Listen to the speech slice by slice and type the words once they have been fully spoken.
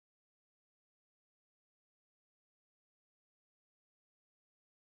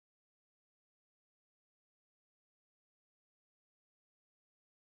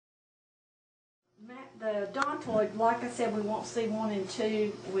the Odontoid, like I said, we won't see 1 and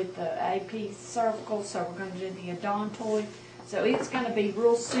 2 with the AP cervical, so we're going to do the Odontoid. So it's going to be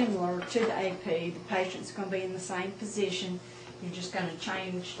real similar to the AP. The patient's going to be in the same position. You're just going to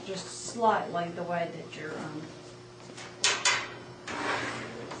change just slightly the way that you're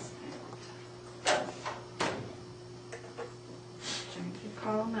change your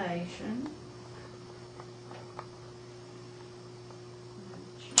collimation.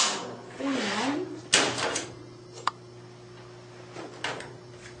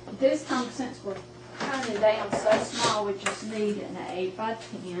 This time, since we're cutting down so small, we just need an 8 by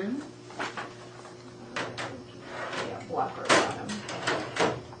 10. Yeah, blocker bottom.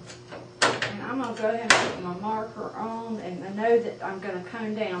 And I'm going to go ahead and put my marker on, and I know that I'm going to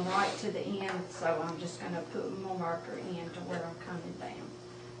comb down right to the end, so I'm just going to put my marker in to where I'm combing down.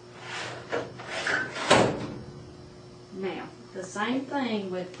 Now, the same thing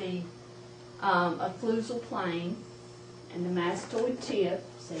with the occlusal plane and the mastoid tip.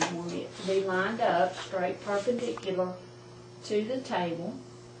 So you want it to be lined up, straight perpendicular to the table.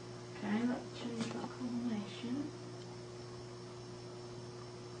 Okay, let's change my collimation.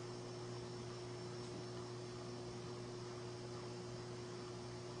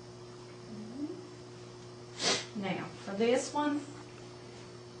 Okay. Now, for this one,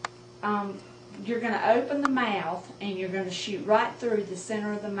 you're going to open the mouth and you're going to shoot right through the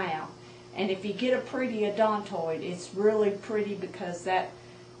center of the mouth. And if you get a pretty Odontoid, it's really pretty because that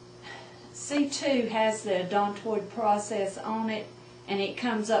C2 has the Odontoid process on it, and it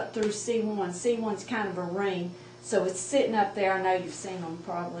comes up through C1. C1's kind of a ring, so it's sitting up there. I know you've seen them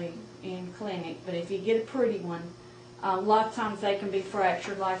probably in clinic, but if you get a pretty one, a lot of times they can be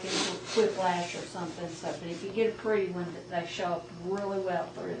fractured like in whiplash or something. So, but if you get a pretty one, they show up really well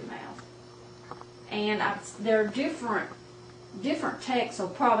through the mouth. And they're different techs will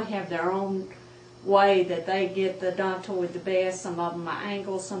probably have their own way that they get the Odontoid the best. Some of them might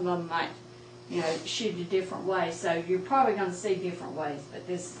angle, some of them might, shoot a different way. So you're probably going to see different ways, but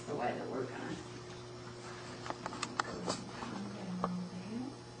this is the way that we're going to